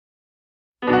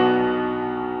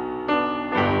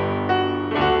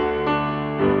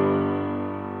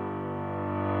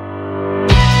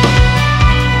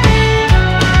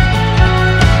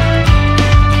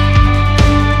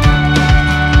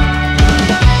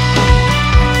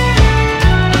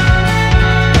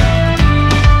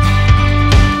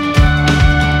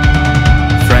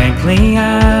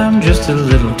a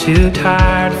little too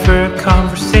tired for a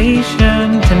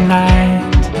conversation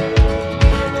tonight.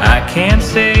 I can't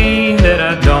say that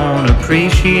I don't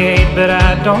appreciate, but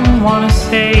I don't want to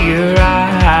say you're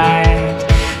right.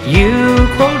 You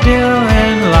quote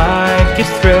Dylan like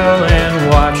it's thrilling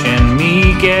watching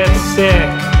me get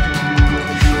sick.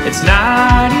 It's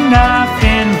not enough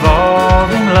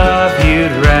involving love,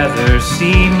 you'd rather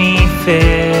see me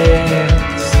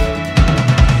fix.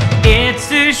 It's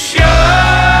a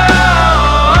show.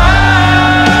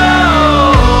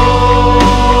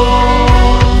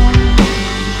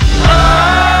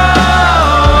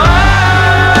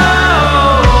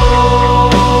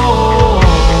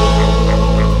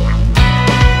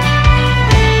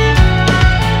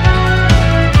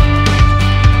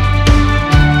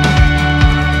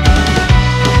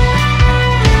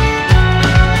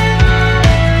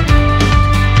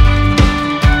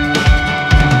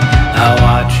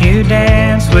 You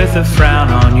dance with a frown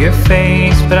on your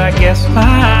face, but I guess my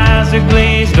eyes are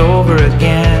glazed over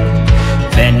again.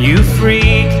 Then you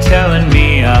freak, telling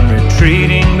me I'm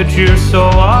retreating, but you're so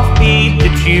offbeat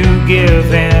that you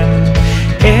give in.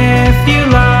 If you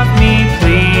love me,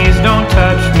 please don't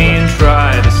touch me and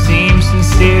try to seem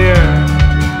sincere.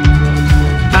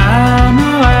 I'm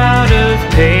all out of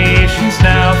patience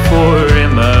now for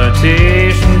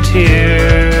imitation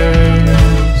tears.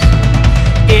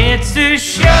 It's a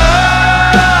show.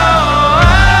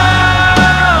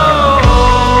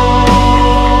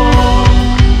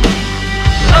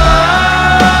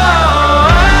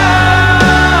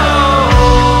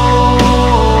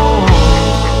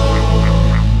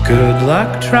 Good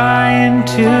luck trying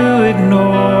to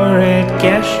ignore it.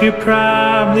 Guess you're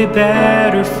probably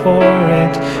better for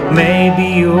it.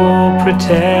 Maybe you'll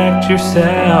protect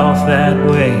yourself that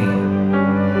way.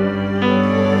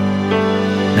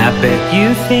 I bet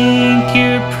you think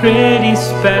you're pretty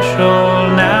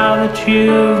special. Now that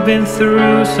you've been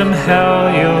through some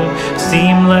hell, you'll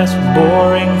seem less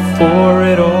boring for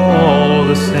it all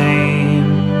the same.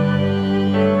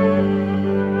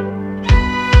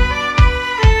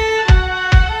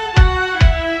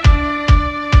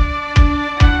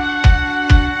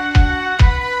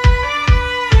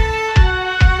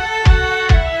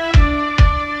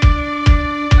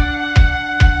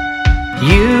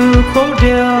 You quote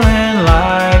Dylan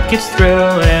like it's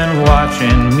thrilling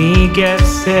watching me get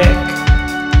sick.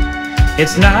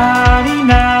 It's not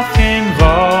enough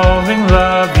involving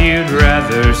love, you'd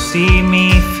rather see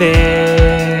me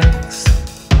fix.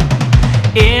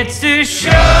 It's a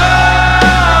show.